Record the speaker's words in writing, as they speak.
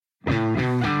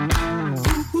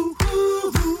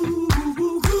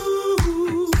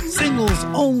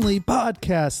Only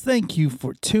podcast. Thank you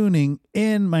for tuning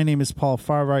in. My name is Paul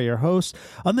Farvar, your host.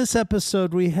 On this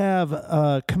episode, we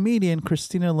have comedian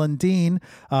Christina Lundin,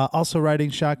 also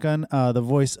riding shotgun, the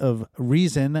voice of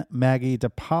Reason, Maggie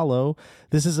DePaulo.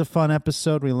 This is a fun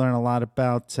episode. We learn a lot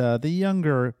about the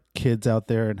younger kids out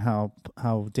there and how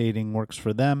dating works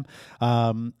for them.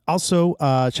 Also,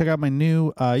 check out my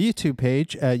new YouTube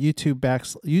page at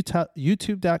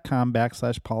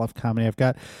youtube.com/Paul F Comedy. I've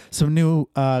got some new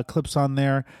clips on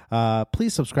there.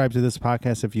 Please subscribe to this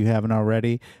podcast if you haven't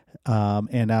already.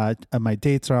 And my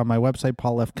dates are on my website,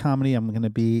 Paul F Comedy. I'm going to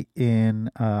be in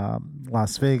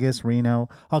Las Vegas, Reno,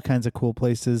 all kinds of cool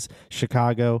places,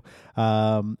 Chicago.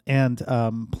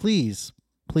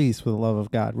 Please, for the love of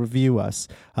God, review us.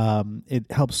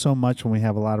 It helps so much when we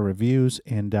have a lot of reviews,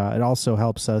 and it also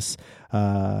helps us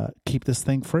keep this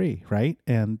thing free, right?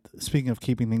 And speaking of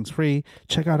keeping things free,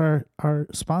 check out our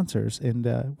sponsors. And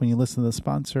when you listen to the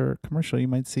sponsor commercial, you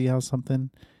might see how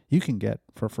something you can get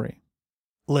for free.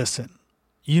 Listen,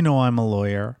 you know I'm a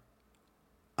lawyer.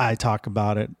 I talk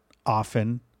about it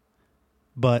often.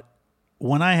 But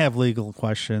when I have legal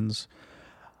questions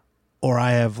or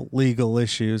I have legal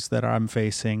issues that I'm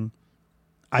facing,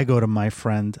 I go to my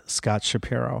friend Scott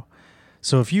Shapiro.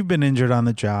 So if you've been injured on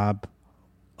the job,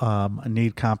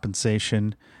 need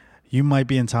compensation, you might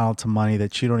be entitled to money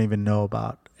that you don't even know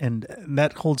about. And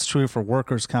that holds true for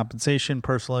workers' compensation,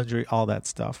 personal injury, all that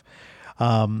stuff.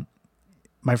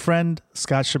 My friend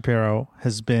Scott Shapiro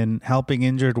has been helping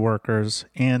injured workers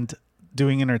and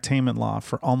doing entertainment law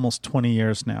for almost 20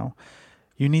 years now.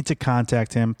 You need to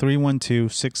contact him,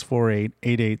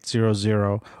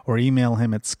 312-648-8800, or email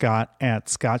him at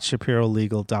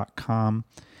scott@scottshapirolegal.com.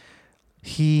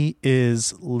 He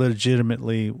is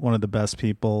legitimately one of the best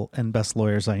people and best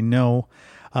lawyers I know.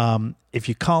 If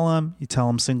you call him, you tell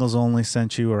him Singles Only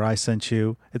sent you or I sent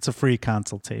you, it's a free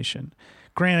consultation.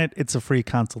 Granted, it's a free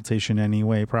consultation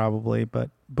anyway, probably, but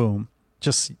boom,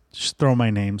 just throw my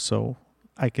name so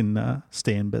I can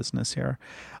stay in business here.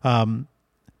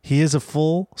 He is a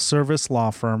full-service law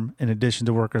firm. In addition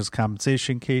to workers'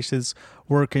 compensation cases,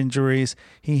 work injuries,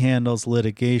 he handles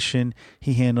litigation.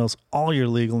 He handles all your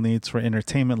legal needs for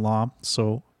entertainment law.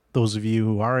 So those of you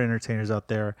who are entertainers out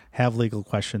there, have legal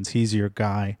questions, he's your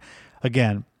guy.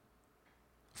 Again,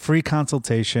 free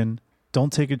consultation.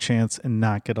 Don't take a chance and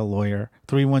not get a lawyer.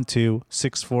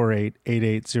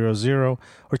 312-648-8800,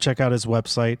 or check out his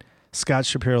website,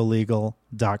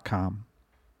 scottshapirolegal.com.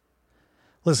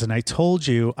 Listen, I told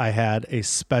you I had a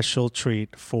special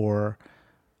treat for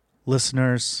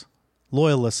listeners,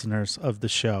 loyal listeners of the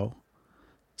show,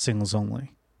 Singles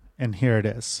Only. And here it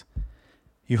is.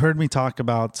 You heard me talk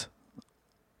about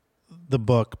the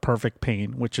book Perfect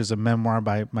Pain, which is a memoir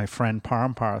by my friend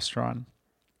Param Parastron.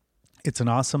 It's an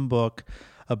awesome book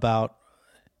about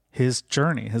his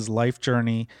journey, his life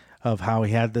journey of how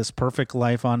he had this perfect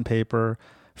life on paper,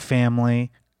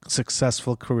 family,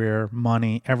 successful career,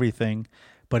 money, everything.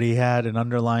 But he had an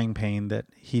underlying pain that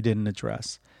he didn't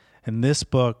address. And this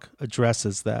book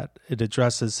addresses that. It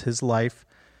addresses his life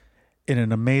in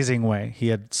an amazing way. He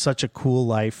had such a cool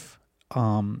life,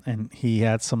 and he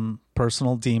had some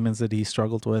personal demons that he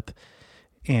struggled with.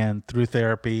 And through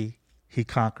therapy, he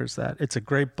conquers that. It's a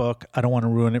great book. I don't want to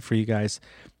ruin it for you guys.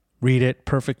 Read it,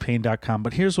 perfectpain.com.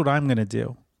 But here's what I'm going to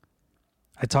do.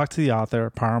 I talked to the author,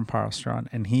 Param Parastron,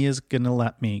 and he is going to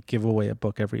let me give away a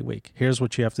book every week. Here's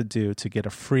what you have to do to get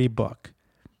a free book.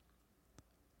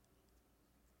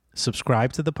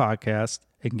 Subscribe to the podcast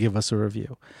and give us a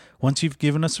review. Once you've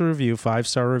given us a review,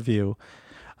 5-star review,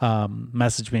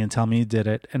 message me and tell me you did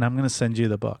it, and I'm going to send you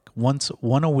the book.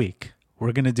 One a week.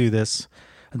 We're going to do this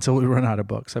until we run out of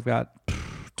books. I've got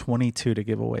 22 to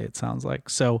give away, it sounds like.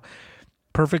 So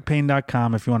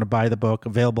perfectpain.com if you want to buy the book,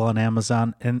 available on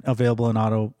Amazon and available in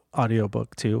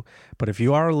audiobook too. But if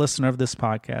you are a listener of this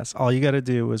podcast, all you got to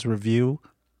do is review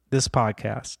this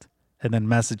podcast and then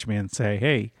message me and say,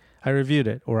 hey, I reviewed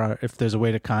it. Or if there's a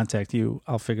way to contact you,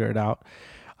 I'll figure it out.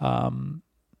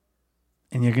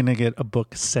 And you're going to get a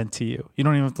book sent to you. You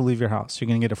don't even have to leave your house. You're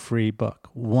going to get a free book.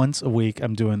 Once a week,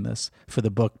 I'm doing this for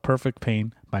the book Perfect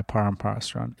Pain by Param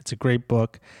Parastron. It's a great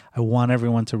book. I want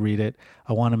everyone to read it.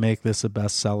 I want to make this a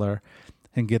bestseller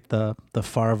and get the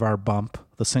Farvar bump,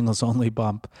 the Singles Only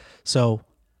bump. So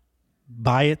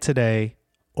buy it today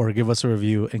or give us a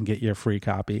review and get your free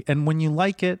copy. And when you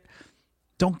like it,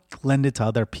 don't lend it to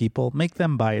other people. Make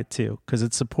them buy it too, because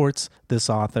it supports this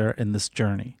author and this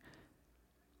journey.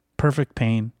 Perfect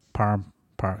Pain, Param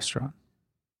Parastron.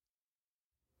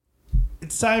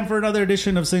 It's time for another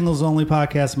edition of Singles Only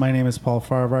Podcast. My name is Paul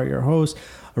Farvar, your host.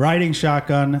 Riding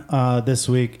shotgun this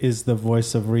week is the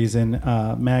voice of reason,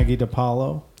 Maggie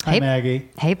DePaulo. Hi, Maggie.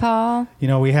 Hey, Paul. You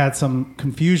know, we had some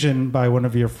confusion by one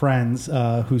of your friends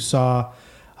who saw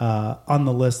on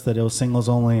the list that it was singles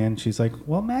only, and she's like,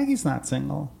 well, Maggie's not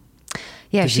single.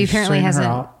 Yeah, Did she you apparently straighten her hasn't.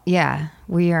 out? Yeah,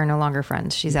 we are no longer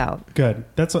friends. She's out. Good.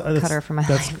 That's Cut her from my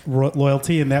life.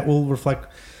 Loyalty, and that will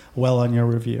reflect well on your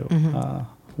review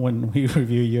when we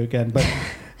review you again. But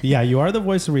yeah, you are the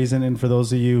voice of reason. And for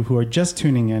those of you who are just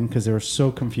tuning in because they were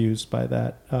so confused by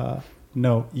that,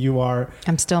 no, you are.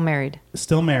 I'm still married.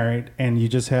 Still married, and you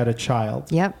just had a child.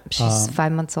 Yep, she's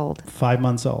 5 months old. 5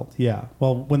 months old. Yeah.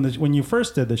 Well, when you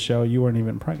first did the show, you weren't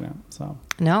even pregnant. So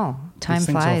no, time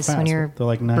flies when you're They're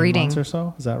like 9 breeding. months or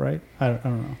so. Is that right? I don't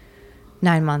know.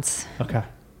 9 months. Okay,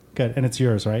 good. And it's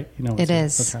yours, right? You know, it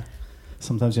is. Okay.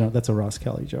 Sometimes that's a Ross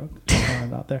Kelly joke.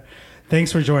 Out there.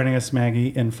 Thanks for joining us,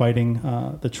 Maggie, and fighting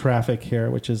the traffic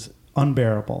here, which is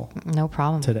unbearable. No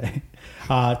problem. Today,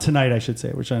 tonight, I should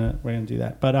say. We're gonna do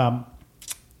that, but I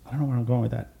don't know where I'm going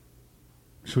with that.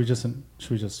 Should we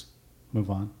just move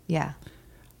on? Yeah.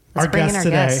 Our guest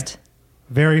today,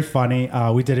 very funny.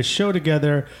 We did a show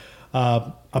together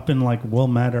up in like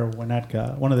Wilmette or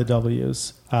Winnetka, one of the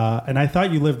W's. And I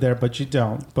thought you lived there, but you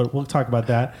don't. But we'll talk about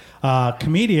that.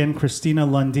 Comedian Christina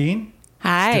Lundin.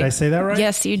 Hi. Did I say that right?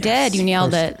 Yes, you did. You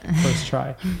nailed it. First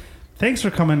try. Thanks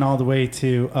for coming all the way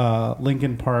to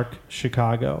Lincoln Park,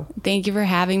 Chicago. Thank you for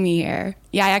having me here.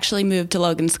 Yeah, I actually moved to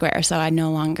Logan Square, so I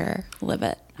no longer live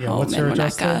at home what's in your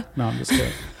address Winnetka. there? No, I'm just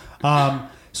kidding.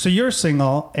 So you're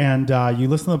single, and you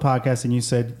listen to the podcast, and you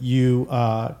said you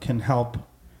can help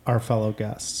our fellow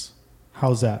guests.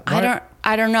 How's that?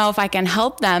 I don't know if I can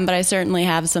help them, but I certainly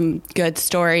have some good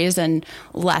stories and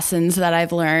lessons that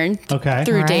I've learned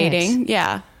through dating.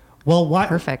 Yeah. Well, why?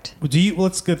 Perfect.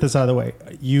 Let's get this out of the way.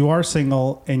 You are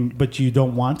single, but you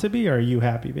don't want to be, or are you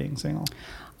happy being single?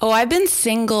 Oh, I've been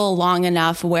single long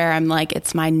enough where I'm like,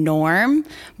 it's my norm,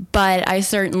 but I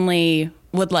certainly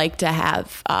would like to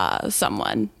have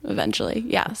someone eventually.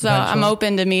 Yeah. So I'm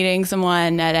open to meeting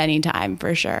someone at any time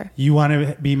for sure. You want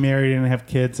to be married and have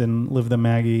kids and live the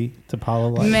Maggie to Paula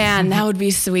life? Man, that would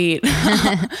be sweet. Yeah,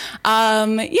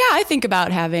 I think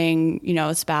about having,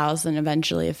 a spouse and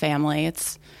eventually a family.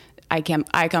 I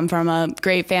come from a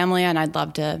great family, and I'd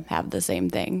love to have the same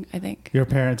thing, I think. Your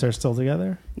parents are still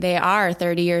together? They are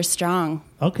 30 years strong.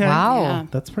 Okay. Wow. Yeah.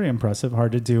 That's pretty impressive.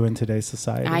 Hard to do in today's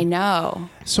society. I know.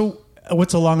 So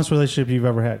what's the longest relationship you've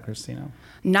ever had, Christina?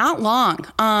 Not long.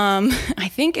 I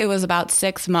think it was about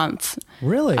 6 months.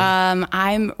 Really?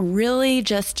 I'm really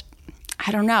just,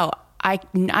 I don't know.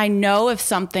 I know if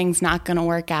something's not going to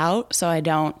work out, so I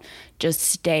don't just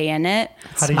stay in it.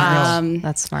 How do you know?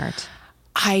 That's smart.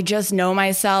 I just know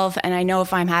myself, and I know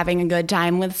if I'm having a good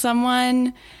time with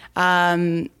someone,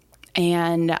 and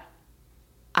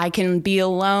I can be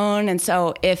alone. And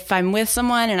so if I'm with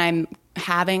someone and I'm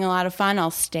having a lot of fun,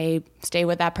 I'll stay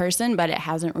with that person. But I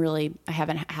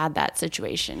haven't had that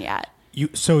situation yet.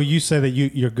 So you say that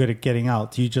you're good at getting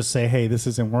out. Do you just say, hey, this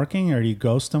isn't working, or do you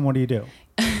ghost them? What do you do?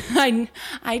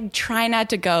 I try not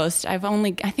to ghost. I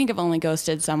think I've only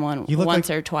ghosted someone once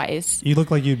or twice. You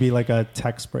look like you'd be like a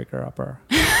text breaker upper.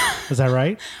 Is that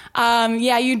right?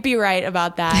 Yeah, you'd be right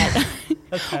about that.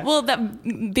 Okay. Well,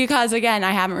 because again,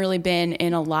 I haven't really been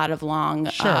in a lot of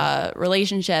long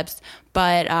relationships,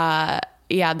 but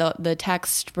yeah, the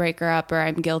text breaker upper,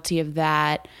 I'm guilty of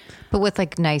that. But with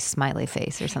like nice smiley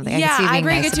face or something. Yeah, I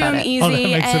break nice it to them easy. Oh, that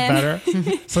makes it better.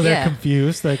 So they're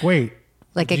confused. Like, wait.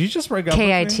 Like did you just break up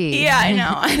KIT. with me? Yeah, I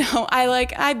know.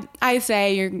 I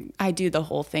say I do the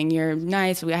whole thing. You're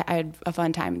nice. I had a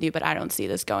fun time with you, but I don't see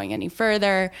this going any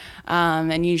further.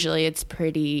 And usually it's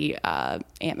pretty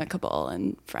amicable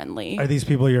and friendly. Are these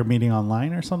people you're meeting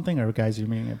online or something, or guys you're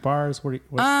meeting at bars? What's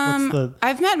the?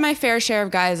 I've met my fair share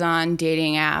of guys on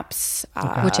dating apps.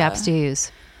 Which apps do you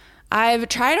use? I've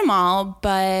tried them all,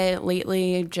 but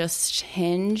lately just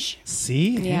Hinge.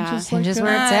 See? Yeah. Hinge is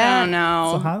where it's I at. don't know.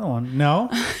 It's a hot one. No?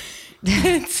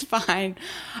 It's fine.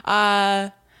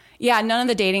 Yeah, none of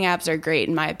the dating apps are great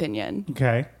in my opinion.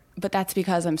 Okay. But that's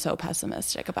because I'm so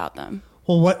pessimistic about them.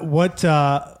 Well,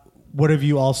 what have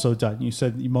you also done? You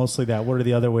said mostly that. What are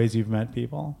the other ways you've met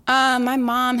people? My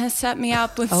mom has set me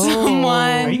up with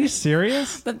someone. Are you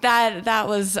serious? But that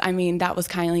was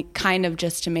kind of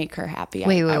just to make her happy.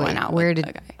 Wait. I went out Where with did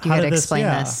a guy. you gotta explain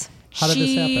this? How did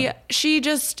this happen? She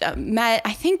just met.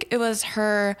 I think it was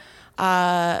her.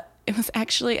 It was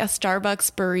actually a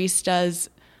Starbucks barista's.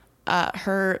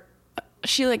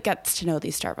 She like gets to know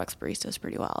these Starbucks baristas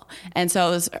pretty well, and so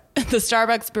it was the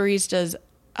Starbucks barista's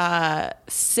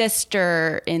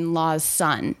sister-in-law's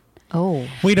son. Oh,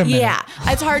 wait a minute. Yeah,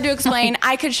 it's hard to explain.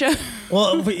 I could show.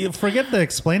 Well, forget the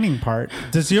explaining part.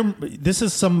 This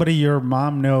is somebody your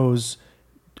mom knows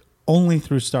only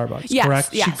through Starbucks, Yes,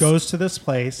 correct? yes. She goes to this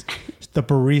place, the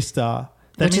barista.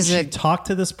 That Which means is she a talked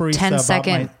to this barista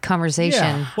 10-second about conversation.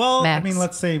 Yeah. Well, max. I mean,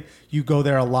 let's say you go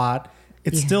there a lot.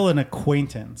 It's still an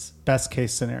acquaintance, best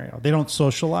case scenario. They don't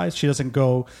socialize. She doesn't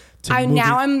go to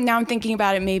now I'm thinking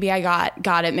about it. Maybe I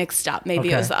got it mixed up.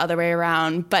 Maybe it was the other way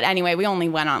around. But anyway, we only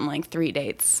went on like 3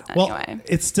 dates anyway. Well,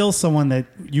 it's still someone that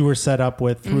you were set up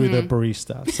with through the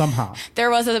barista somehow. There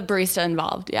was a barista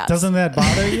involved, yes. Doesn't that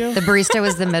bother you? The barista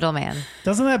was the middleman.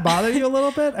 Doesn't that bother you a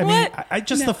little bit? I mean, What? I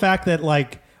just the fact that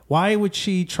like, why would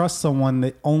she trust someone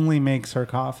that only makes her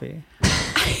coffee?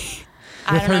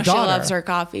 I don't know if she daughter. loves her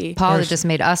coffee. Paula just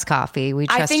made us coffee. We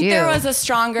trust I think you. there was a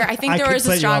stronger I there could was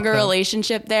set a you stronger up, though.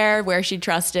 relationship there where she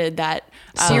trusted that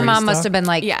So your mom barista? must have been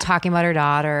like Yeah. talking about her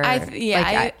daughter. I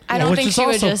don't Which think is she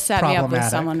would also just set me up with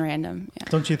problematic. someone random. Yeah.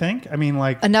 Don't you think? I mean,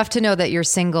 like, enough to know that you're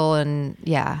single and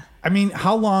I mean,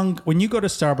 how long, when you go to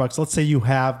Starbucks, let's say you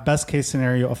have, best case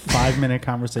scenario, a 5-minute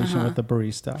conversation with the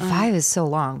barista. 5 is so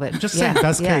long, but Just saying,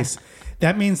 best case.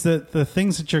 That means that the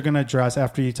things that you're going to address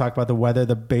after you talk about the weather,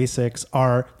 the basics,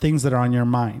 are things that are on your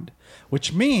mind.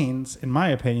 Which means, in my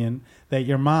opinion, that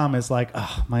your mom is like,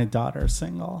 oh, my daughter's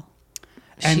single.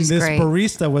 And She's this great.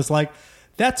 barista was like,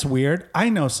 that's weird. I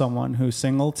know someone who's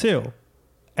single too.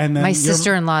 And then My your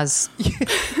sister-in-law's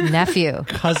nephew.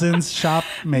 cousin's shop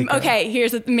maker. Okay,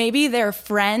 maybe they're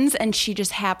friends and she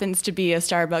just happens to be a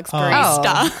Starbucks Oh,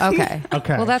 barista. okay.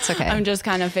 Okay. Well, that's okay. I'm just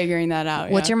kind of figuring that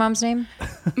out. What's your mom's name?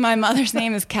 My mother's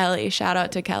name is Kelly. Shout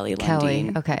out to Kelly Kelly.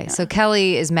 Lundin. Okay. Yeah. So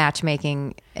Kelly is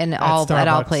matchmaking at all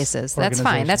Starbucks places. That's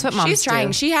fine. That's what moms She's trying.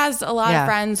 do. She has a lot Yeah. of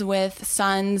friends with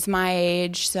sons my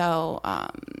age, so All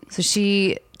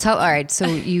right.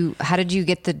 So how did you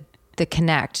get the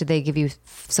connect? Did they give you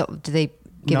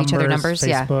each other numbers?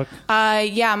 Facebook.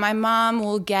 yeah, my mom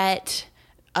will get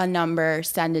a number,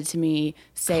 send it to me,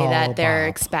 say Call that they're Bob.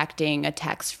 expecting a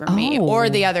text from me, Oh. or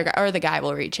the other guy, or the guy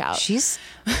will reach out. She's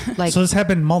like, So this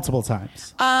happened multiple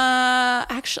times.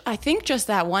 Actually, I think just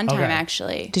that one time. Okay.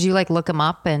 Actually, did you like look them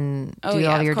up and oh do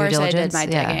yeah, all your of course due diligence? I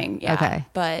did my digging. Yeah, Okay.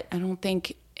 but I don't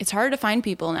think it's hard to find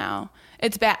people now.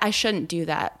 It's bad. I shouldn't do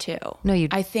that too. No, you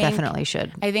I think, definitely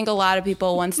should. I think a lot of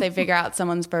people, once they figure out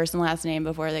someone's first and last name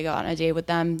before they go on a date with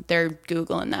them, they're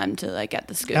Googling them to like get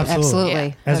the scoop. Absolutely.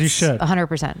 Absolutely. As you should.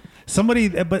 100%. Somebody,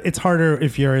 but it's harder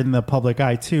if you're in the public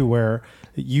eye too, where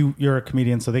you're a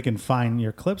comedian, so they can find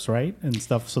your clips, right, and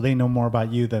stuff, so they know more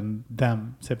about you than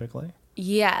them typically.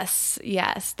 Yes.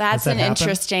 That's that an happen?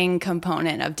 interesting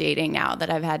component of dating now that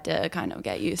I've had to kind of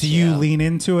get used to. Do you lean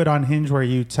into it on Hinge where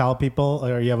you tell people,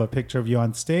 or you have a picture of you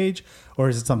on stage, or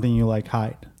is it something you like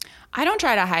hide? I don't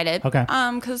try to hide it. Okay.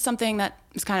 Because it's something that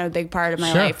is kind of a big part of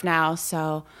my Sure. life now.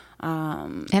 So,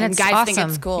 And it's guys awesome. think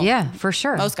it's cool. Yeah, for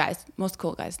sure. Most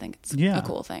cool guys think it's Yeah. a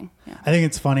cool thing. Yeah. I think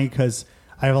it's funny because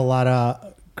I have a lot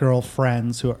of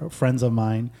girlfriends who are friends of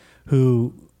mine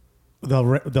who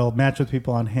they'll match with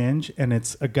people on Hinge, and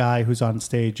it's a guy who's on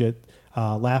stage at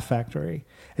Laugh Factory,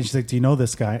 and she's like, "Do you know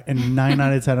this guy?" And 9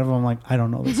 out of 10 of them, I'm like, "I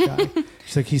don't know this guy."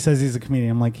 She's like, "He says he's a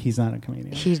comedian." I'm like, "He's not a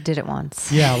comedian." He did it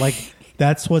once. Yeah, like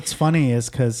that's what's funny is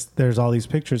because there's all these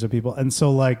pictures of people, and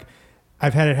so like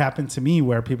I've had it happen to me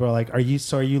where people are like, "Are you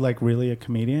like really a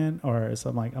comedian?" Or is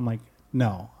I'm like,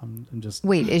 "No, I'm just."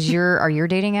 Wait, are your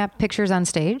dating app pictures on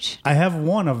stage? I have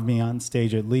one of me on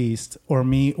stage at least, or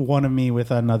one of me with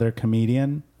another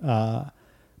comedian.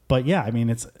 But yeah, I mean,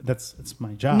 it's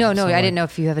my job. No, So, I like, didn't know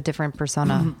if you have a different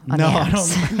persona on No, the I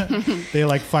apps. don't. They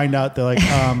like find out. They're like,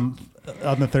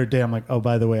 on the third day, I'm like, oh,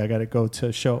 by the way, I got to go to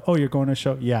a show. Oh, you're going to a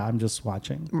show? Yeah, I'm just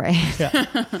watching. Right.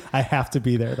 Yeah, I have to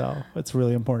be there though. It's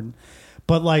really important.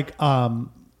 But like,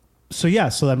 so yeah,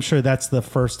 so I'm sure that's the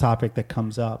first topic that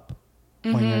comes up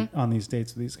when you're on these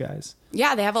dates with these guys.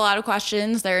 Yeah, they have a lot of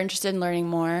questions. They're interested in learning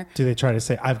more. Do they try to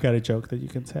say, I've got a joke that you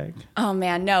can take? Oh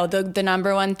man, no. The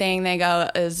number one thing they go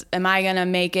is, am I going to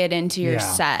make it into your Yeah.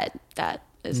 set? That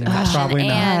is a No, question. probably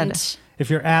not. And If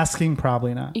you're asking,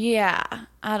 probably not. yeah,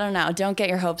 I don't know. Don't get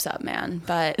your hopes up, man.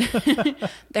 But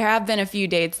there have been a few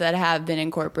dates that have been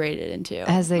incorporated into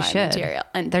As they my should. material.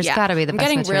 And There's gotta be the I'm best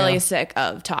getting material. really sick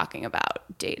of talking about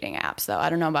dating apps, though.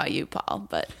 I don't know about you, Paul,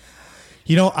 but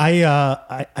You know,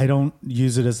 I don't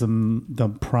use it as the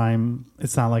prime.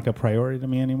 It's not like a priority to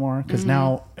me anymore because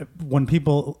now when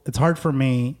people, it's hard for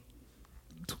me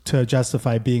to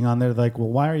justify being on there. They're like, well,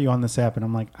 why are you on this app? And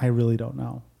I'm like, I really don't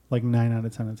know. Like 9 out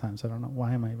of 10 of the times, I don't know.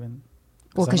 Why am I even?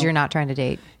 Well, I because don't- you're not trying to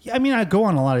date. Yeah, I mean, I go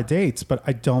on a lot of dates, but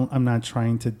I'm not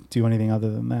trying to do anything other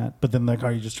than that. But then like,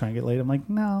 are you just trying to get laid? I'm like,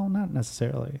 no, not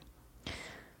necessarily.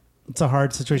 It's a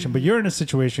hard situation, but you're in a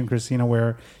situation, Christina,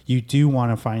 where you do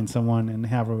want to find someone and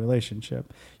have a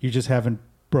relationship. You just haven't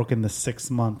broken the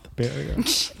 6-month barrier.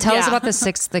 Tell us about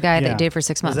the guy that you dated for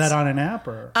 6 months. Was that on an app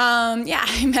or? Yeah,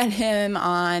 I met him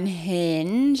on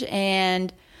Hinge,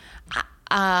 and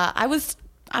I was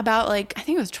about I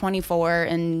think I was 24,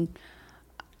 and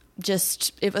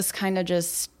it was kind of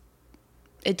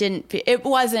it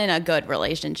wasn't a good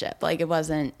relationship. It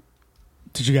wasn't.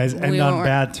 Did you guys end on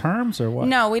bad terms or what?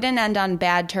 No, we didn't end on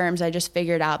bad terms. I just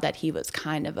figured out that he was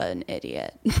kind of an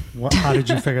idiot. How did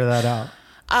you figure that out?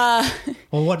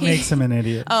 Well, what makes him an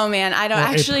idiot? Oh man, I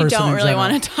don't really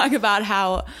want to talk about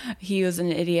how he was an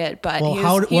idiot, but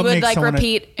he would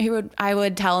repeat. I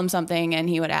would tell him something, and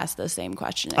he would ask the same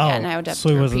question again. And I would have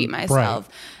to repeat myself.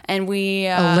 Right. And we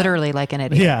literally like an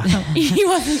idiot. Yeah, he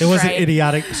wasn't. It wasn't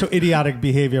idiotic. So idiotic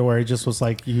behavior where he just was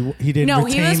like he didn't. No,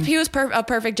 he was a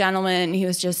perfect gentleman. He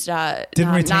was just not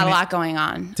a lot going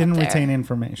on. Didn't retain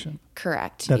information.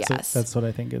 Correct. Yes, that's what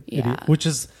I think. Idiot, which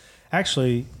is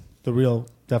actually the real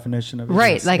definition of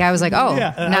right. I was like,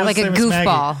 not like a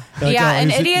goofball.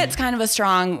 An idiot's kind of a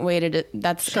strong way to.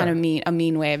 That's kind of a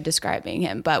mean way of describing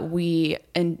him. But he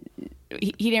didn't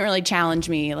really challenge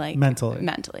me mentally.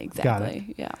 Exactly. Got it.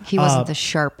 Yeah. He wasn't the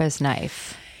sharpest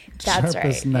knife. That's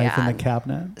sharpest knife in the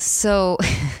cabinet. So,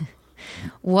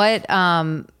 what?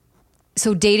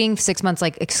 So dating 6 months,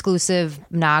 exclusive,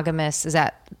 monogamous. Is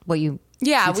that what you?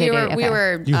 Yeah, we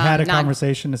were. You had a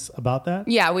conversation about that.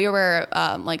 Yeah, we were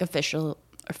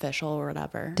official or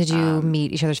whatever. Did you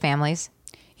meet each other's families?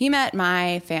 He met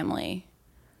my family,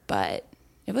 but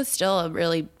it was still a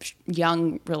really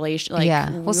young relation.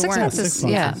 Well, 6 months is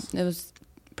it was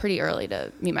pretty early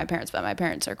to meet my parents, but my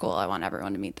parents are cool. I want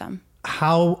everyone to meet them.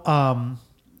 How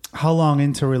long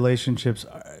into relationships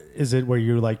is it where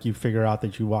you figure out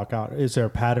that you walk out? Is there a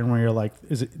pattern where you're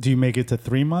do you make it to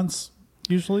 3 months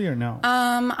usually or no?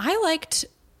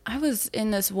 I was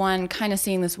in this one, kind of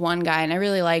seeing this one guy, and I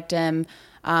really liked him.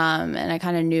 And I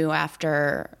kind of knew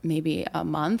after maybe a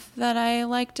month that I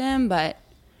liked him, but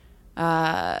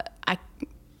I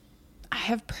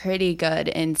have pretty good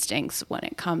instincts when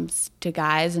it comes to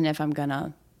guys, and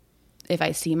if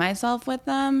I see myself with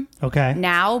them. Okay.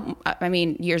 Now, I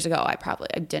mean, years ago, I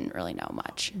didn't really know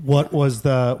much. What were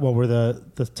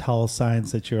the tell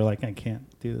signs that you're like, I can't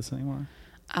do this anymore?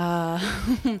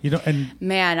 You don't, and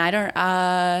man, I don't.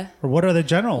 Or what are the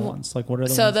general ones? What are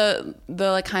the ones?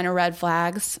 the kind of red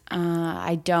flags?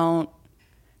 I don't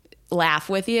laugh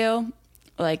with you.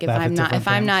 If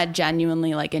I'm not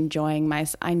genuinely enjoying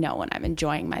I know when I'm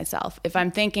enjoying myself. If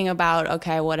I'm thinking about,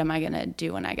 okay, what am I going to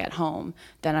do when I get home?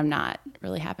 Then I'm not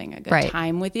really having a good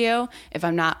time with you. If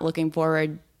I'm not looking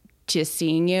forward to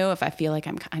seeing you, if I feel like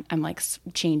I'm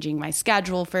changing my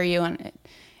schedule for you, and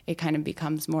it kind of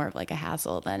becomes more of a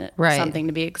hassle than something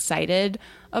to be excited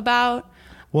about.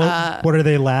 Well, what are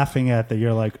they laughing at that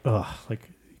you're ugh,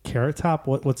 Carrot Top?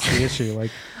 What's the issue?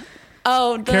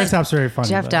 Carrot Top's very funny.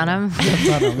 Jeff Dunham.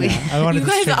 Jeff Dunham, yeah. I wanted you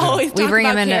guys to always talk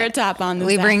about Carrot Top on this.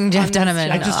 We bring Jeff Dunham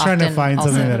in. I'm just trying to find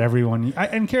something that everyone...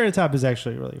 and Carrot Top is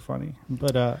actually really funny,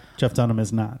 but Jeff Dunham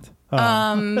is not.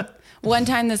 One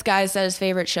time this guy said his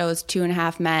favorite show is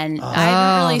 2.5 Men. I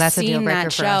haven't really seen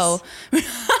that show.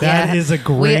 That is a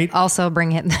great... We also bring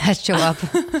that show up.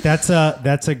 That's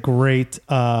a great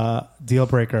deal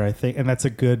breaker, I think. And that's a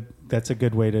good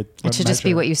way to It should just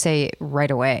be what you say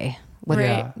right away.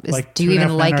 Right. Do you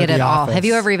even like it at all? Have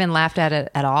you ever even laughed at it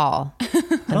at all? I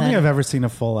don't think I've ever seen a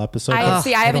full episode. I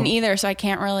haven't either, so I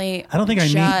can't really I don't think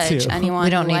judge I need to. anyone we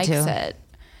don't who need likes to. it.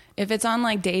 If it's on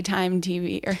daytime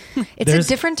TV or it's a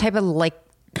different type of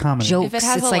comedy. Jokes. If it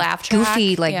has it's a laugh track,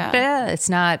 goofy, it's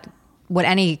not what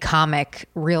any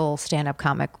real stand-up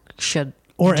comic should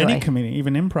or enjoy. any comedian,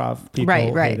 even improv people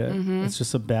right. hate it. Mm-hmm. It's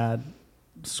just a bad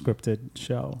scripted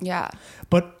show. Yeah.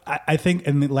 But I think,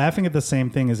 and laughing at the same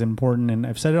thing is important. And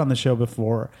I've said it on the show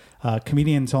before. A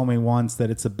comedian told me once that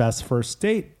it's the best first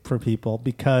date for people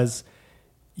because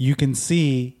you can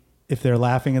see if they're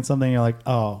laughing at something, you're like,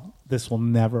 oh, this will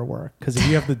never work. Because if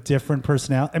you have the different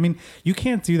personality, I mean, you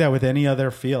can't do that with any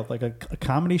other field. A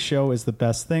comedy show is the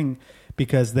best thing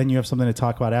because then you have something to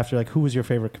talk about after. Who was your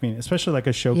favorite comedian? Especially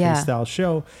a showcase style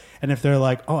show. And if they're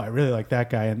like, oh, I really like that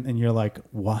guy. And you're like,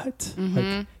 what?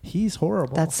 Mm-hmm. He's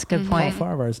horrible. That's a good point. Paul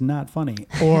Farvar is not funny.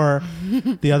 Or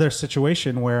the other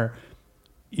situation where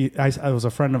I was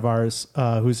a friend of ours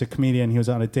who's a comedian. He was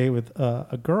on a date with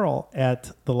a girl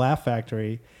at the Laugh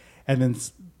Factory. And then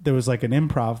there was an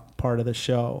improv part of the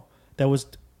show that was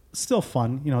still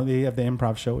fun. They have the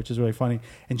improv show, which is really funny.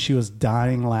 And she was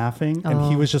dying laughing. And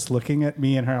he was just looking at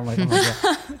me and her. I'm like, oh my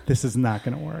God, this is not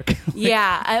going to work.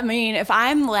 Yeah. I mean, if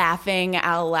I'm laughing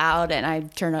out loud and I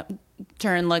turn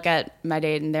and look at my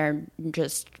date and they're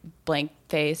just blank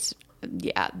face,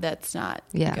 that's not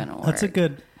Yeah. gonna work. That's a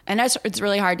good. And it's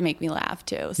really hard to make me laugh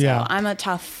too. So Yeah. I'm a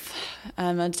tough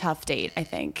date, I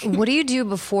think. What do you do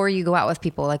before you go out with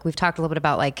people? Like we've talked a little bit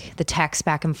about like the text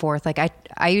back and forth. Like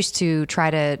I used to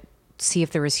try to see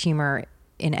if there was humor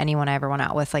in anyone I ever went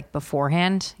out with, like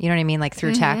beforehand. You know what I mean? Like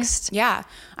through text. Yeah.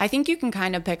 I think you can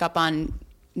kind of pick up on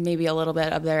maybe a little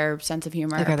bit of their sense of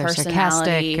humor, Like are they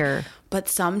personality. sarcastic or... But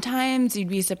sometimes you'd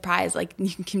be surprised. Like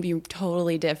you can be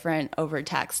totally different over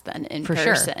text than in For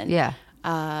person. sure. Yeah.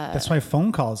 That's why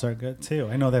phone calls are good too.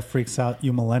 I know that freaks out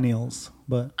you millennials,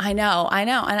 but I know.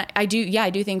 And I do. Yeah, I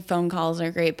do think phone calls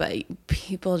are great, but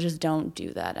people just don't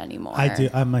do that anymore. I do.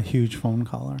 I'm a huge phone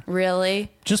caller. Really?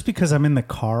 Just because I'm in the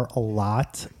car a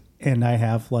lot and I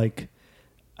have like,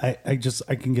 I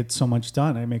can get so much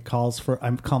done. I make calls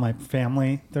I call my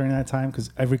family during that time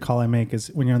because every call I make is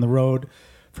when you're on the road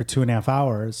for 2.5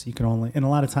 hours. You can only, and a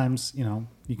lot of times, you know,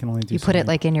 you can only do. You put it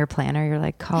like in your planner. You're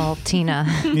like, call Tina,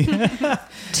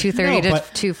 2:30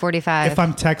 to 2:45. If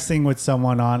I'm texting with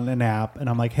someone on an app and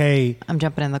I'm like, hey, I'm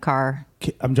jumping in the car.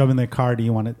 I'm jumping in the car. Do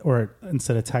you want it? Or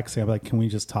instead of texting, I'm like, can we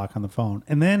just talk on the phone?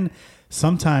 And then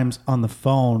sometimes on the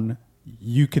phone,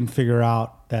 you can figure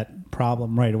out that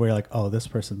problem right away. You're like, oh, this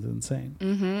person's insane.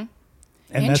 Mm-hmm.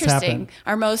 And that's happened.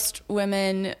 Are most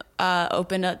women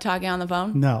open to talking on the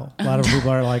phone? No. A lot of people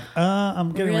are like,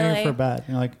 I'm getting ready for bed. And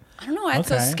you're like, I don't know why it's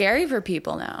so scary for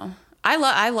people now.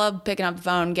 I love picking up the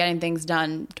phone, getting things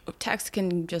done. Text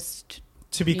can just...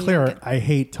 To be clear, I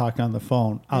hate talking on the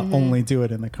phone. I'll only do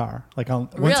it in the car. Like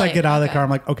once I get out of the car, I'm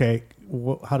like, okay,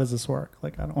 how does this work?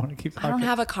 Like I don't want to keep talking. I don't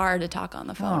have a car to talk on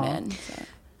the phone in. So.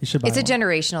 You should buy It's a one.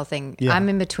 generational thing. Yeah. I'm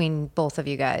in between both of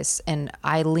you guys, and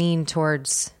I lean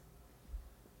towards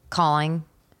calling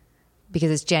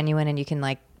because it's genuine, and you can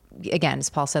like, again, as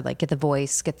Paul said, like get the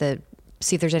voice,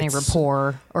 see if there's any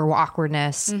rapport or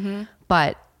awkwardness. Mm-hmm.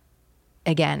 But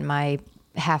again, my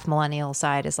half millennial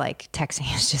side is like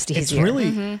texting is just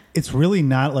easier. It's really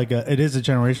not like it is a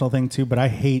generational thing too, but I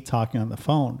hate talking on the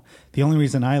phone. The only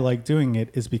reason I like doing it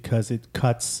is because it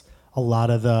cuts a lot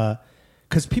of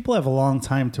because people have a long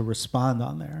time to respond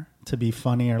on there, to be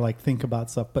funny or like think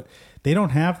about stuff, but they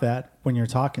don't have that when you're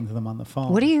talking to them on the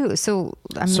phone. So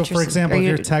for example, if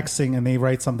you're texting and they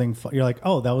write something, you're like,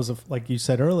 oh, that was like you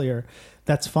said earlier,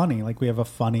 that's funny. Like we have a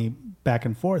funny back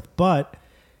and forth, but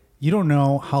you don't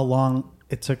know how long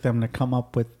it took them to come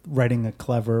up with writing a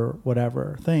clever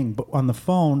whatever thing. But on the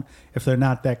phone, if they're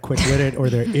not that quick-witted or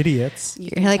they're idiots.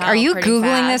 You're like, are you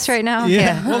Googling this right now?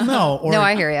 Yeah. Well, no. No,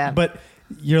 I hear you. But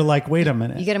you're like, wait a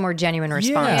minute. You get a more genuine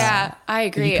response. Yeah, I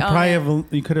agree.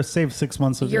 You could have saved 6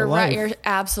 months of your life. You're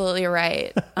absolutely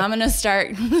right. I'm going to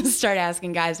start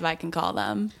asking guys if I can call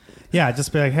them. Yeah,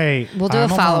 just be like, hey, we'll do a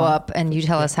follow up, and you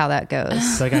tell us how that goes.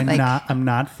 It's like I'm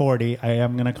not 40. I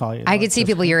am gonna call you. I could see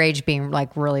people your age being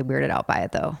like really weirded out by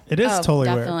it, though. It is totally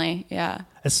definitely, weird. yeah.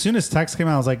 As soon as text came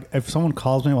out, I was like, if someone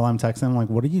calls me while I'm texting, I'm like,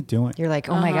 what are you doing? You're like,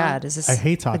 oh my god, is this? I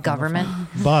hate talking the government, on the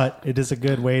phone. But it is a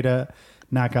good way to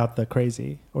knock out the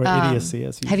crazy or idiocy.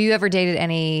 Have you ever dated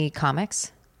any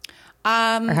comics? Or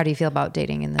how do you feel about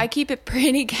dating? I keep it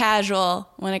pretty casual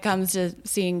when it comes to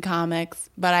seeing comics,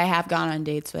 but I have gone on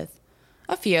dates with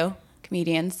a few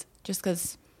comedians just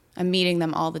because I'm meeting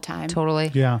them all the time.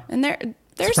 Totally. Yeah. And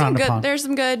there's some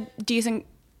good, decent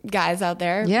guys out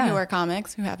there who are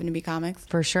comics, who happen to be comics.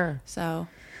 For sure. So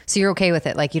you're okay with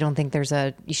it? Like you don't think there's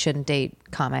you shouldn't date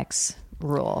comics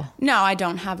rule? No, I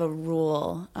don't have a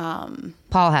rule.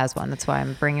 Paul has one. That's why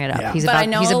I'm bringing it up. Yeah. He's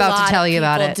about to tell you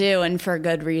about it. Do, and for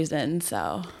good reason.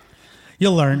 So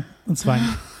you'll learn. It's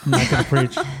fine. I'm not going to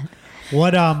preach.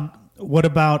 What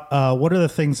about what are the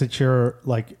things that you're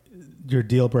like your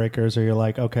deal breakers, or you're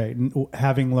like, okay,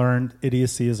 having learned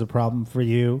idiocy is a problem for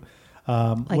you?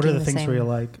 What are the things where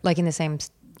you're like in the same?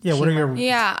 Yeah, what are your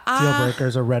deal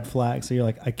breakers or red flags? So you're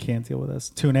like, I can't deal with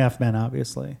this. 2.5 Men,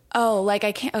 obviously. Oh, like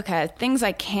I can't. Okay, things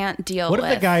I can't deal with. What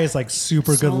if the guy is like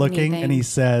super good looking and he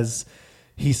says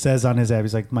on his app,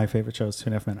 he's like, my favorite show is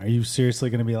 2.5 Men. Are you seriously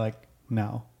going to be like,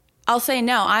 no? I'll say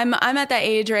no. I'm at that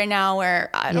age right now where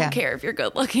I don't care if you're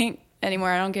good looking anymore.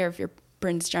 I don't care if you're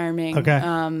Prince Charming. Okay.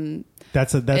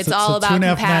 It's all about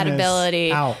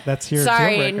compatibility. Out. That's your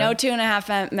sorry, deal breaker. No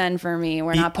 2.5 Men for me.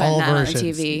 We're not putting that versions.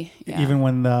 On TV. Yeah. Even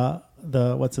when the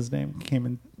what's his name came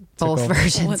in. Both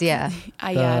versions, yeah.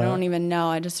 I don't even know.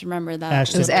 I just remember that.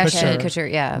 It was Ashton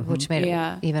Kutcher, yeah, which made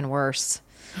it even worse.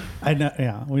 I know.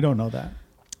 Yeah, we don't know that.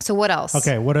 So what else?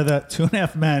 Okay, what are the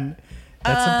 2.5 Men?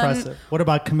 That's impressive. What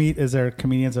about Is there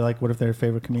comedians that are like, what if their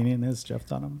favorite comedian is Jeff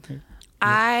Dunham?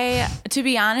 To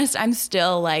be honest, I'm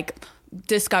still like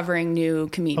discovering new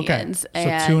comedians.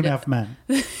 Okay, so 2.5 Men.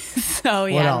 So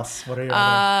yeah. What else? What are your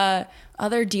other?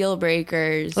 Other deal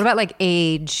breakers. What about like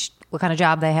age? What kind of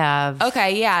job they have?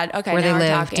 Okay, yeah. Okay, Where they now we're live?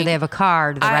 talking. Do they have a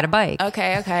car? Do they ride a bike?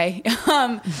 Okay.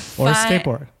 Or a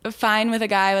skateboard. Fine with a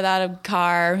guy without a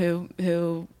car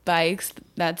who bikes.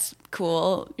 That's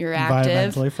cool. You're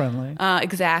active. Environmentally friendly.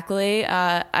 Exactly.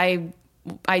 I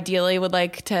ideally would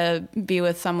like to be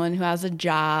with someone who has a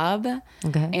job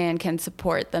and can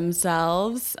support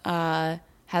themselves.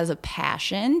 Has a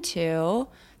passion too.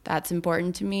 That's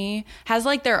important to me. Has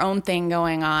like their own thing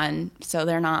going on, so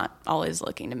they're not always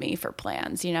looking to me for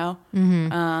plans, you know?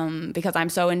 Because I'm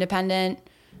so independent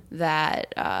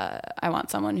that I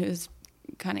want someone who's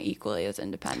kind of equally as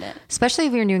independent. Especially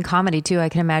if you're doing comedy too. I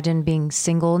can imagine being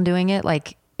single and doing it.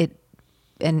 Like it,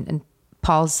 and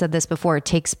Paul said this before, it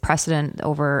takes precedent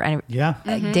over any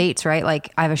dates, right?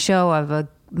 Like I have a show, I have a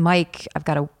mic, I've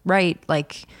got to write.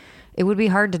 Like it would be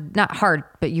hard to, not hard,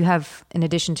 but you have, in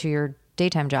addition to your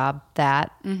daytime job,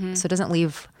 that so it doesn't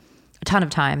leave a ton of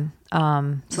time.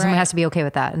 So someone has to be okay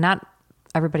with that, and not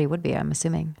everybody would be, I'm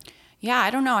assuming. Yeah, I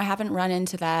don't know. I haven't run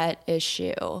into that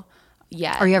issue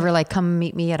yet. Are you ever like, come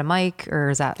meet me at a mic, or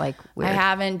is that like weird? I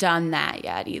haven't done that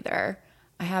yet either.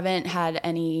 I haven't had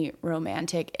any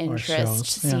romantic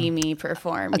interest to see me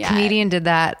perform yet. A comedian did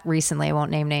that recently. I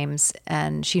won't name names,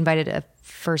 and she invited a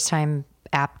first time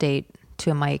app date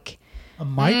to a mic. A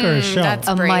mic or a show? That's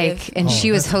a brave. mic, and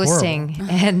she was hosting.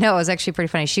 Horrible. And no, it was actually pretty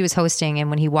funny. She was hosting,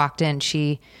 and when he walked in,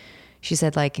 she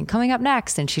said like, "And coming up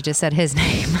next," and she just said his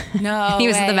name. No, he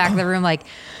was in the back of the room, like,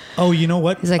 oh, you know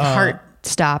what? he's like heart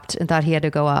stopped and thought he had to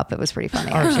go up. It was pretty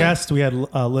funny. Our guest, we had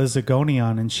Liz Zagoni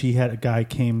on, and she had a guy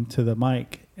came to the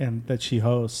mic and that she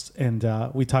hosts, and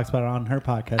we talked about it on her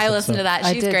podcast. I listened to that.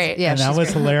 She's great. Yeah, and that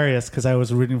was hilarious because I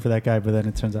was rooting for that guy, but then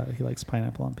it turns out he likes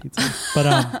pineapple on pizza.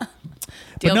 But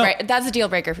that's a deal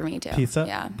breaker for me too. Pizza?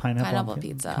 Yeah. Pineapple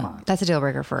pizza. Come on. That's a deal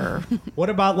breaker for her. What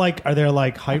about like, are there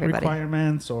like height Everybody.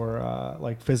 requirements or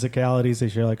like physicalities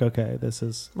that you're like, okay, this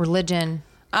is Religion.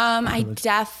 I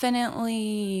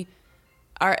definitely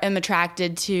am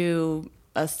attracted to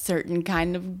a certain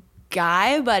kind of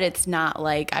guy, but it's not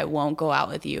like I won't go out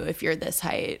with you if you're this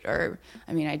height, or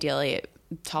I mean, ideally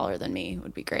taller than me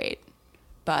would be great,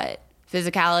 but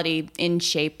physicality, in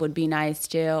shape would be nice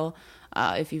too.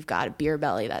 If you've got a beer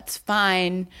belly, that's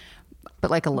fine.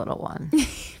 But like a little one.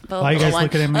 Why are you guys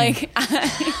looking at me? Like,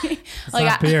 it's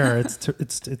not beer. It's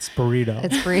burrito.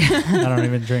 It's free. I don't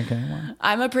even drink anymore.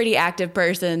 I'm a pretty active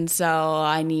person, so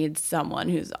I need someone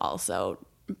who's also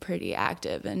pretty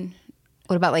active. And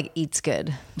What about like eats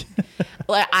good?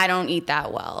 like, I don't eat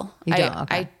that well. You don't?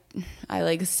 Okay. I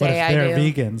like What say if I they're do.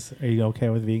 vegans? Are you okay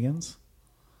with vegans?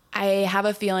 I have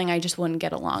a feeling I just wouldn't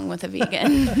get along with a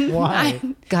vegan. Why?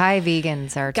 Guy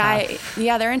vegans are tough.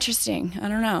 Yeah, they're interesting. I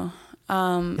don't know.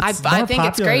 I It's more think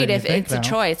it's popular great than if you think, it's a though.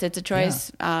 choice. It's a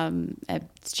choice.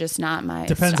 It's just not my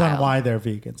Depends style. on why they're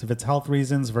vegans. If it's health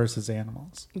reasons versus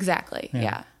animals, Exactly.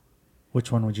 Yeah.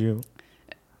 which one would you?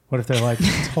 What if they're like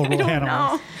total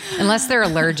animals? Unless they're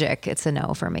allergic, it's a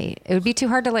no for me. It would be too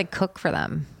hard to like cook for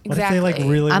them. What if they like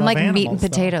really I'm love like meat and animals, though?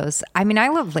 potatoes. I mean, I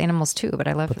love animals too, but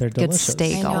I love But they're good delicious.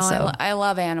 steak I know. also. I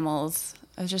love animals.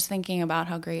 I was just thinking about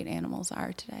how great animals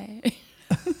are today.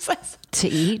 To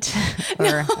eat?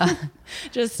 Or,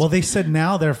 Just Well, they said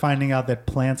now they're finding out that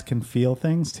plants can feel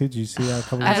things too. Did you see that a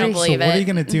couple I weeks don't ago? believe So what are you it.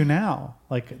 going to do now?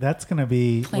 Like that's going to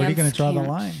be, where are you going to draw the can't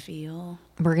line? Feel.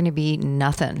 we're going to be eating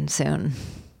nothing soon.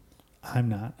 I'm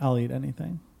not. I'll eat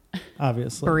anything.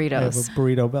 Obviously. Burritos. I have a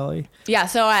burrito belly. Yeah,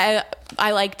 so I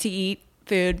like to eat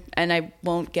food, and I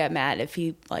won't get mad if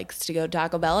he likes to go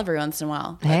Taco Bell every once in a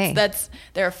while. Hey.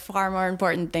 There are far more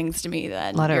important things to me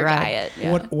than Let it your ride. diet.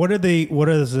 Yeah.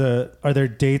 Are there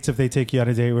dates if they take you on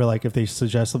a date where like if they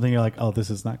suggest something you're like, oh, this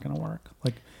is not going to work?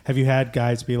 Like, have you had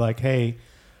guys be like, hey,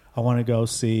 I want to go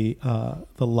see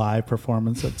the live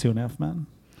performance of 2.5 Men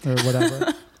or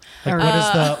whatever? Like,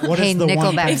 what is Hey, the one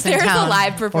Nickelback. thing? If there's town. a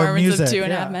live performance music, of 2.5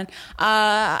 yeah. Men,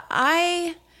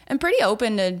 I am pretty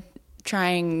open to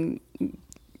trying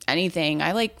anything.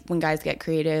 I like when guys get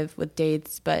creative with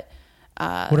dates, but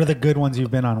What are the good ones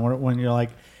you've been on? When you're like,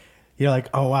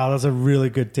 oh wow, that's a really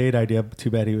good date idea.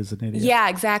 Too bad he was an idiot. yeah,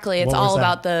 exactly. It's What was all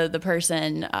that? about the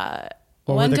person.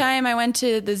 What were One the- time I went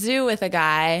to the zoo with a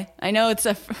guy. I know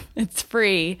it's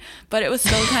free, but it was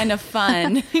still kind of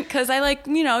fun because I like,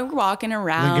 walking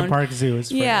around. Lincoln Park Zoo is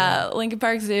free. Yeah, Lincoln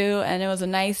Park Zoo, and it was a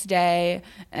nice day,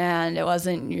 and it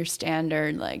wasn't your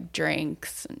standard like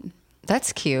drinks and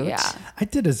That's cute. yeah. I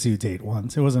did a zoo date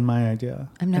once. It wasn't my idea.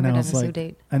 I've never And I done was a zoo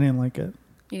date. I didn't like it.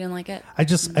 You didn't like it? I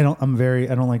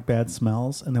don't like bad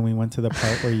smells. And then we went to the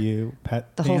part where you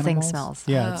pet The whole thing animals. smells.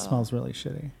 Yeah, Oh. it smells really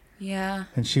shitty. Yeah.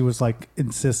 And she was like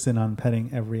insistent on petting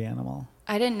every animal.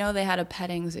 I didn't know they had a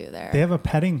petting zoo there. They have a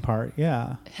petting part,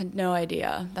 yeah. Had no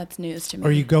idea. That's news to me.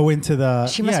 Or you go into the...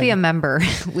 She must be a member.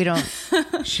 We don't...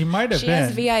 She might have She been.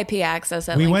 has VIP access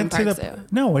at We Lincoln went to Park the... Zoo.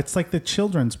 No, it's like the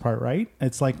children's part, right?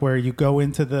 It's like where you go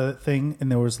into the thing and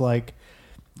there was like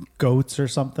goats or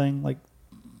something, like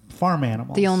farm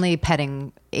animals. The only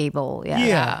petting able,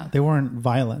 Yeah, they weren't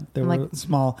violent. They were like-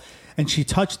 small. And she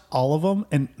touched all of them.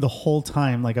 And the whole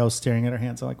time, like I was staring at her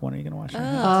hands. I'm like, when are you going to wash your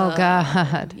hands? Oh,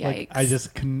 God. Yikes. Like I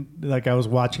just couldn't, like I was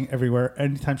watching everywhere.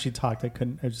 Anytime she talked, I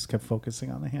just kept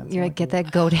focusing on the hands. You're I'm like, get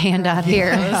that goat hand out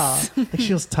here. Yeah. Like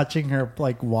she was touching her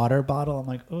like water bottle. I'm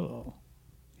like, oh,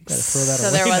 you got to throw that So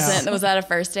away there now. wasn't, was that a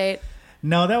first date?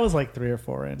 No, that was like 3 or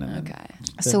 4 in. And Okay.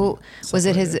 So was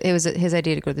it his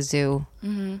idea to go to the zoo?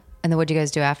 Mm-hmm. And then what did you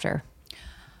guys do after?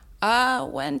 I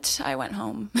went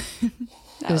home.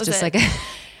 It was just like...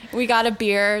 We got a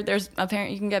beer. There's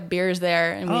apparently you can get beers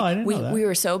there, and I didn't know that. we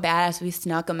were so badass. We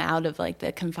snuck them out of like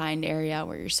the confined area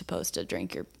where you're supposed to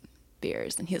drink your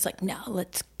beers, and he was like, "No,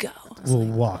 let's go." I was We'll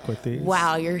like, walk with these.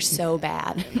 wow, you're so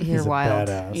bad. You're He's a wild.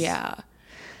 badass. Yeah,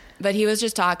 but he was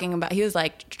just talking about. He was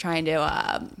like trying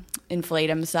to inflate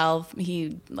himself.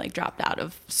 He like dropped out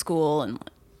of school and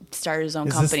started his own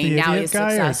Is this company. the Now idiot he's guy or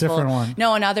a successful. different one?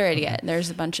 No, another idiot. There's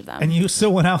a bunch of them. And you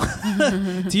still went out.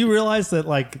 Do you realize that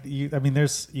like you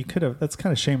could have, that's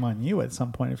kind of shame on you at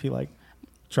some point if you like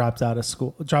dropped out of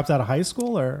high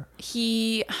school or?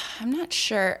 I'm not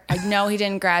sure. I know he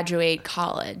didn't graduate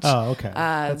college. Oh, okay.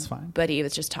 That's fine. But he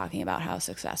was just talking about how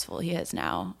successful he is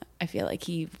now. I feel like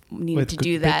he needed With to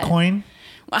do that. Bitcoin?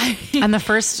 On the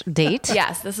first date?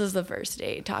 Yes, this is the first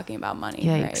date talking about money,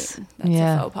 Yikes. right? That's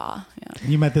Yeah. a faux pas. Yeah.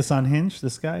 You met this on Hinge,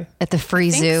 this guy? At the free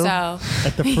I think zoo? so.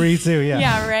 At the free zoo, yeah.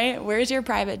 Yeah, right? Where's your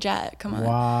private jet? Come on.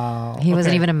 Wow. He wasn't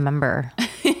Okay. even a member.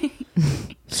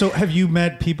 So have you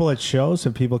met people at shows?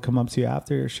 Have people come up to you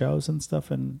after your shows and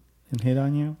stuff and hit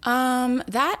on you?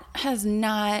 That has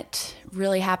not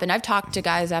really happened. I've talked to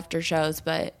guys after shows,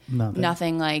 but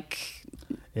nothing like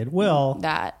It will.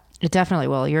 that. It definitely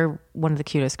will. You're one of the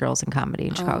cutest girls in comedy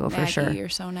in Chicago, for Maggie, sure. You're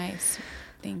so nice.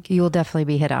 Thank you. You will definitely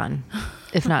be hit on.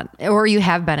 If not, or you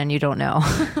have been and you don't know.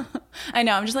 I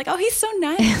know. I'm just like, oh, he's so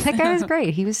nice. That guy was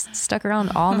great. He was stuck around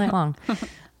all night long.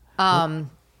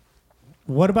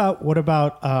 What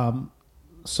about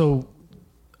so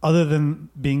other than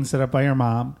being set up by your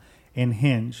mom and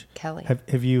Hinge, Kelly.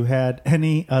 have you had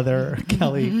any other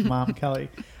Mom Kelly,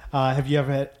 have you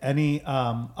ever had any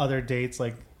other dates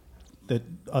like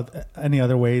that, any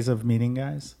other ways of meeting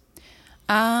guys?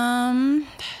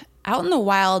 Out in the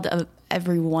wild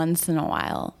every once in a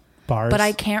while. Bars? But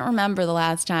I can't remember the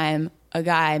last time a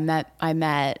guy I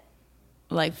met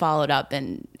like followed up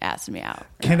and asked me out.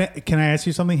 Can I ask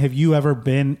you something? Have you ever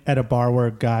been at a bar where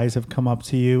guys have come up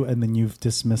to you and then you've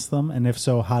dismissed them? And if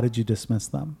so, how did you dismiss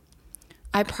them?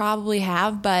 I probably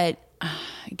have, but I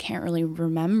can't really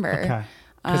remember. Okay.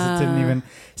 Because it didn't even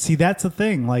see. That's the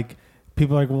thing. Like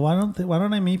people are like, well, why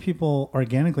don't I meet people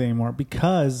organically anymore?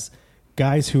 Because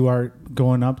guys who are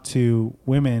going up to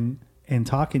women and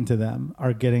talking to them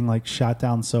are getting like shot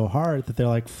down so hard that they're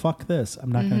like, fuck this.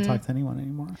 I'm not going to talk to anyone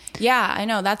anymore. Yeah, I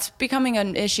know. That's becoming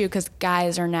an issue because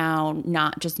guys are now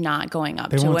not going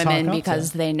up They to won't women talk up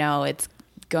because to. they know it's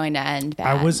going to end bad.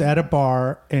 I was at a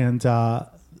bar and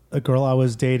a girl I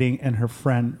was dating and her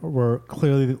friend were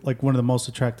clearly like one of the most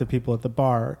attractive people at the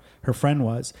bar. Her friend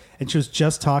was, and she was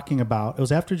just talking about, it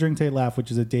was after Drink Date Laugh, which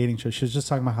is a dating show. She was just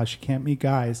talking about how she can't meet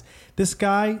guys. This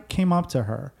guy came up to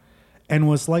her and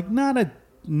was like, not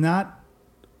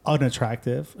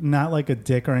unattractive, not like a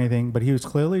dick or anything, but he was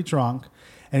clearly drunk.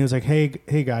 And he was like, hey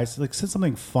guys, like said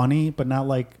something funny, but not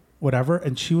like whatever.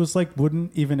 And she was like,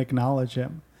 wouldn't even acknowledge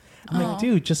him. I'm like,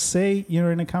 dude, just say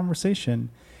you're in a conversation.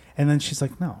 And then she's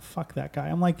like, no, fuck that guy.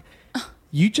 I'm like,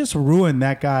 you just ruined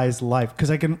that guy's life. Because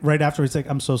I can, right after, he's like,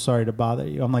 I'm so sorry to bother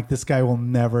you. I'm like, this guy will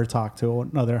never talk to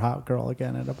another hot girl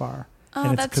again at a bar.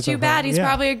 Oh, that's too bad. He's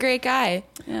probably a great guy.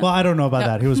 Yeah. Well, I don't know about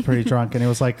that. He was pretty drunk, and it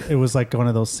was like one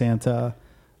of those Santa,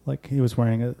 like he was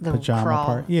wearing a pajama crawl.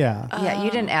 part. Yeah. Yeah,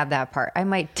 you didn't add that part. I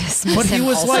might dismiss But he him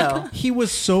was also. like, he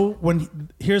was so,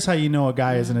 here's how you know a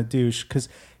guy isn't a douche, because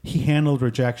he handled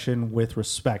rejection with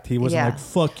respect. He wasn't Yeah. like,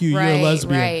 fuck you, you're Right, a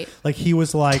lesbian. right. Like he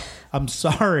was like, I'm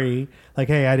sorry. Like,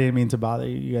 hey, I didn't mean to bother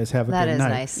you. You guys have a That good is night.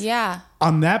 nice. Yeah.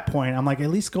 On that point, I'm like,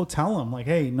 at least go tell him, like,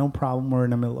 hey, no problem. We're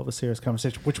in the middle of a serious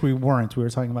conversation, which we weren't. We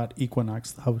were talking about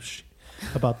Equinox,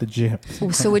 about the gym.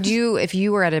 So would you, if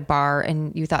you were at a bar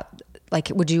and you thought, like,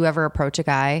 would you ever approach a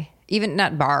guy, even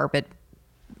not bar, but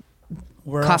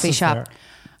Where coffee else is shop? there?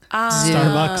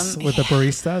 Starbucks with the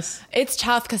baristas? It's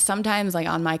tough because sometimes, like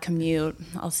on my commute,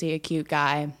 I'll see a cute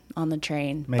guy on the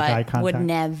train, Make eye but would contact.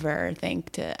 never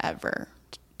think to ever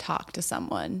talk to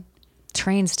someone.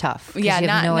 Train's tough. Yeah, you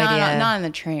have no idea. Not on the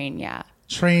train. Yeah.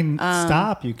 Train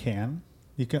stop. You can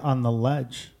on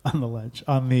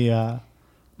the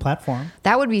platform.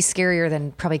 That would be scarier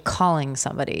than probably calling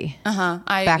somebody.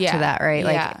 Back to that, right?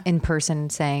 Like in person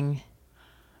saying.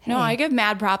 Hey. No, I give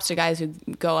mad props to guys who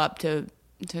go up to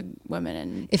women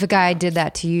and. If a guy did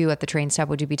that to you at the train stop,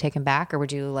 would you be taken back or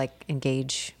would you like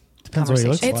engage? Depends what he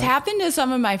looks like. It's happened to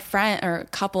some of my friends or a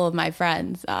couple of my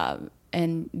friends,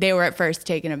 and they were at first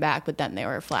taken aback, but then they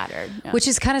were flattered. Yeah. Which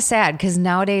is kind of sad because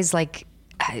nowadays, like,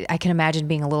 I can imagine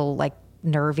being a little like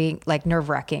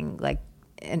nerve-wracking, like,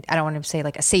 and I don't want to say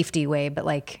like a safety way, but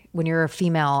like when you're a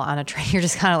female on a train, you're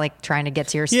just kind of like trying to get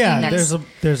to your there's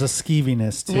a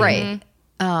skeeviness too. Right.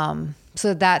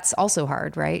 So that's also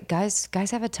hard, right? Guys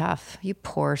have it tough. You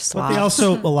poor sloth. But they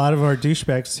also, a lot of our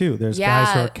douchebags too. There's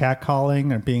guys who are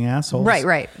catcalling or being assholes.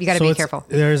 Right. You got to be careful.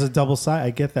 There's a double side.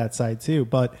 I get that side too.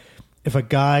 But if a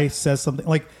guy says something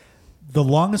like the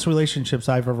longest relationships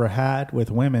I've ever had with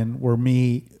women were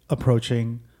me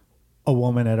approaching a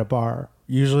woman at a bar,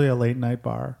 usually a late night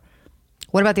bar.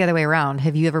 What about the other way around?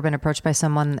 Have you ever been approached by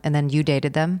someone and then you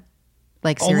dated them?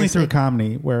 Like seriously? Only through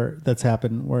comedy where that's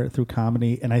happened, through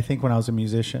comedy. And I think when I was a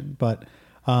musician, but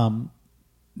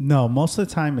no, most of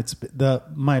the time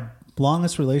my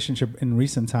longest relationship in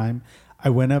recent time,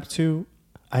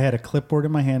 I had a clipboard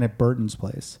in my hand at Burton's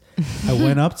place. I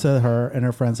went up to her and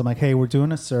her friends. I'm like, hey, we're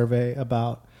doing a survey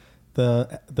about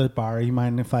the bar. You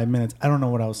mind in 5 minutes? I don't know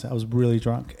what I was saying. I was really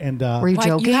drunk. And were you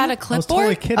joking? You had a I was clipboard?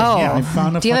 totally kidding. Oh, yeah, I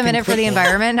found a do you have a minute clipboard. for the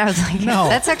environment? I was like, no,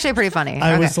 that's actually pretty funny.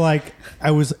 I was like,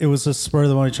 it was a spur of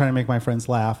the moment trying to make my friends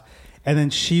laugh. And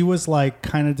then she was like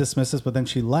kind of dismissive, but then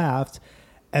she laughed.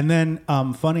 And then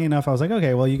funny enough, I was like,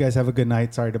 okay, well, you guys have a good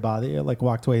night. Sorry to bother you. Like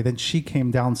walked away. Then she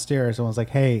came downstairs and was like,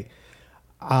 hey,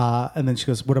 and then she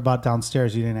goes, what about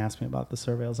downstairs? You didn't ask me about the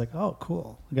survey. I was like, oh,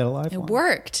 cool. I got a live one. It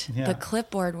worked. Yeah. The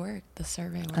clipboard worked. The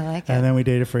survey worked. I like it. And then we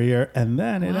dated for a year and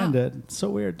then it ended.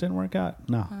 So weird. Didn't work out.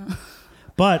 No.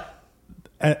 But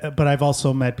I've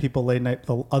also met people late night.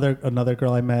 Another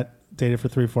girl I met, dated for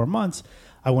 3-4 months.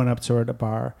 I went up to her at a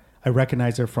bar. I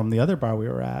recognized her from the other bar we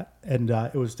were at. And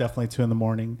it was definitely 2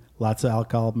 a.m, lots of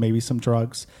alcohol, maybe some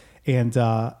drugs. And,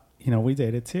 we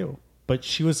dated too. But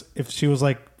if she was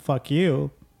like, fuck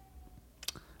you,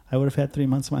 I would have had 3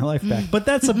 months of my life back. But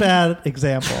that's a bad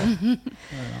example. I don't know.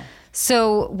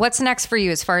 So what's next for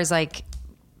you as far as like,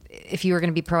 if you were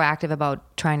going to be proactive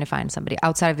about trying to find somebody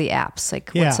outside of the apps,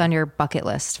 like what's on your bucket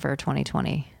list for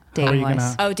 2020 dating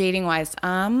wise? Dating wise.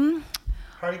 How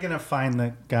are you going to find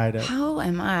the guy to How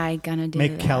am I going to do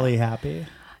make that? Kelly happy?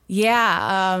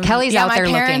 Yeah. Kelly's out there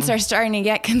looking. My parents are starting to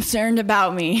get concerned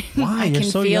about me. Why? I You're can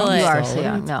so feel young. it. You are so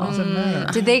young. No. Doesn't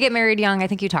matter. Did they get married young? I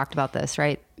think you talked about this,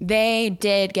 right? They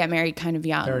did get married kind of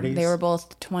young. 30s? They were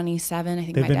both 27. I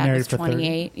think They've my been dad married was for 30.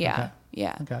 28. Yeah. Okay.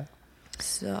 Yeah. Okay.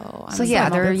 So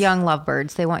They're young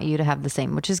lovebirds. They want you to have the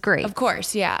same, which is great. Of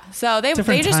course, yeah. So they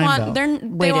Different just time, want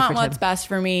though. they want what's best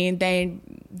for me.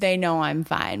 They know I'm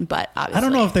fine, but obviously I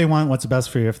don't know if they want what's best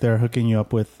for you if they're hooking you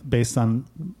up with based on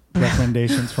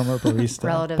recommendations from a barista.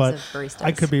 Relatives but of baristas.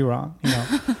 I could be wrong.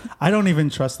 I don't even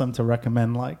trust them to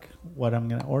recommend like what I'm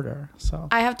going to order. So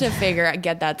I have to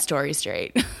get that story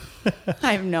straight.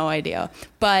 I have no idea.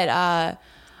 But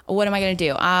what am I going to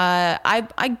do?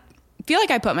 I feel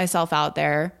like I put myself out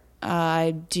there.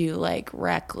 I do like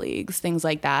rec leagues, things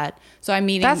like that. So I'm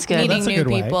meeting That's good. That's a new good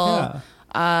way. people.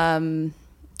 Yeah.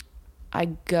 I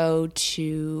go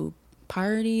to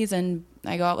parties and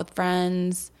I go out with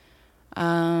friends.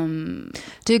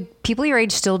 Do people your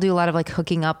age still do a lot of like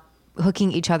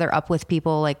hooking each other up with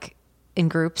people like in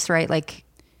groups, right? Like,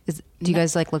 do you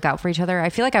guys like look out for each other? I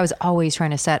feel like I was always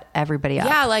trying to set everybody up.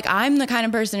 Yeah, like I'm the kind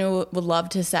of person who would love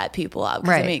to set people up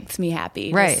because it makes me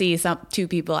happy to see two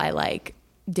people I like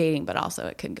dating, but also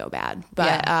it could go bad.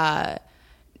 But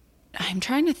I'm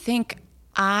trying to think.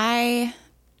 I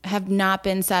have not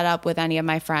been set up with any of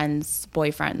my friends'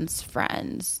 boyfriends'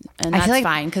 friends, and that's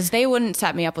fine because they wouldn't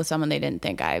set me up with someone they didn't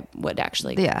think I would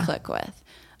actually click with.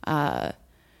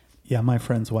 Yeah, my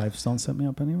friends' wives don't set me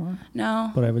up anymore.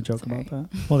 No. But I have a joke about that.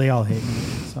 Well, they all hate me,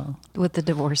 so. With the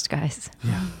divorced guys.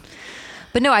 Yeah.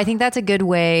 But no, I think that's a good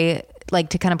way,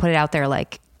 like, to kind of put it out there.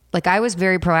 Like I was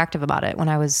very proactive about it when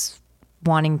I was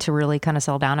wanting to really kind of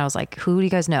settle down. I was like, who do you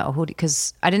guys know?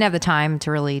 Because I didn't have the time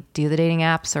to really do the dating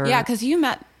apps. Yeah, because you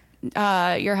met,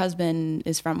 your husband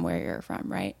is from where you're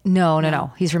from, right?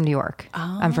 No. He's from New York.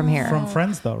 Oh. I'm from here. From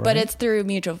friends, though, right? But it's through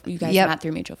you guys met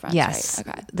through mutual friends, yes,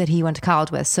 right? Okay. That he went to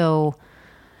college with. So,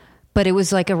 but it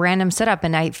was like a random setup.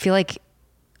 And I feel like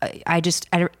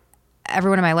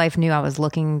everyone in my life knew I was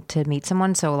looking to meet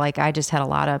someone. So like, I just had a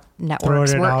lot of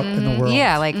networks. Throwing it out in the world.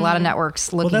 Yeah, like a lot of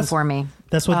networks looking for me.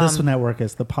 That's what this network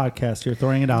is, the podcast. You're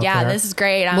throwing it out there. Yeah, this is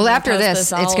great. After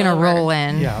this it's going to roll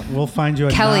in. Yeah, we'll find you.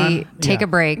 Kelly, take a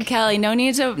break. Kelly, no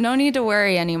need to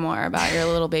worry anymore about your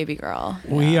little baby girl.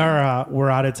 We're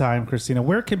out of time, Christina.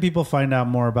 Where can people find out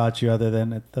more about you other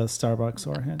than at the Starbucks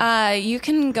or Hinge? You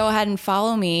can go ahead and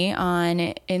follow me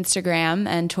on Instagram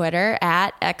and Twitter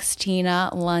at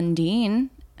xtina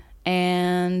Lundin,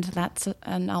 and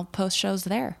I'll post shows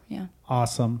there. Yeah.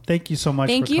 Awesome. Thank you so much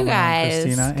for coming you guys. on,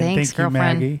 Christina. And Thanks, thank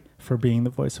girlfriend. you, Maggie, for being the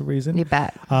voice of reason. You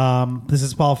bet. This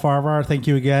is Paul Farvar. Thank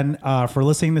you again for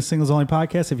listening to Singles Only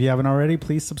Podcast. If you haven't already,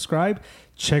 please subscribe.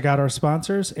 Check out our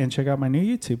sponsors and check out my new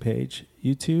YouTube page,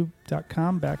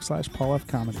 youtube.com/Paul F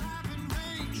Comedy.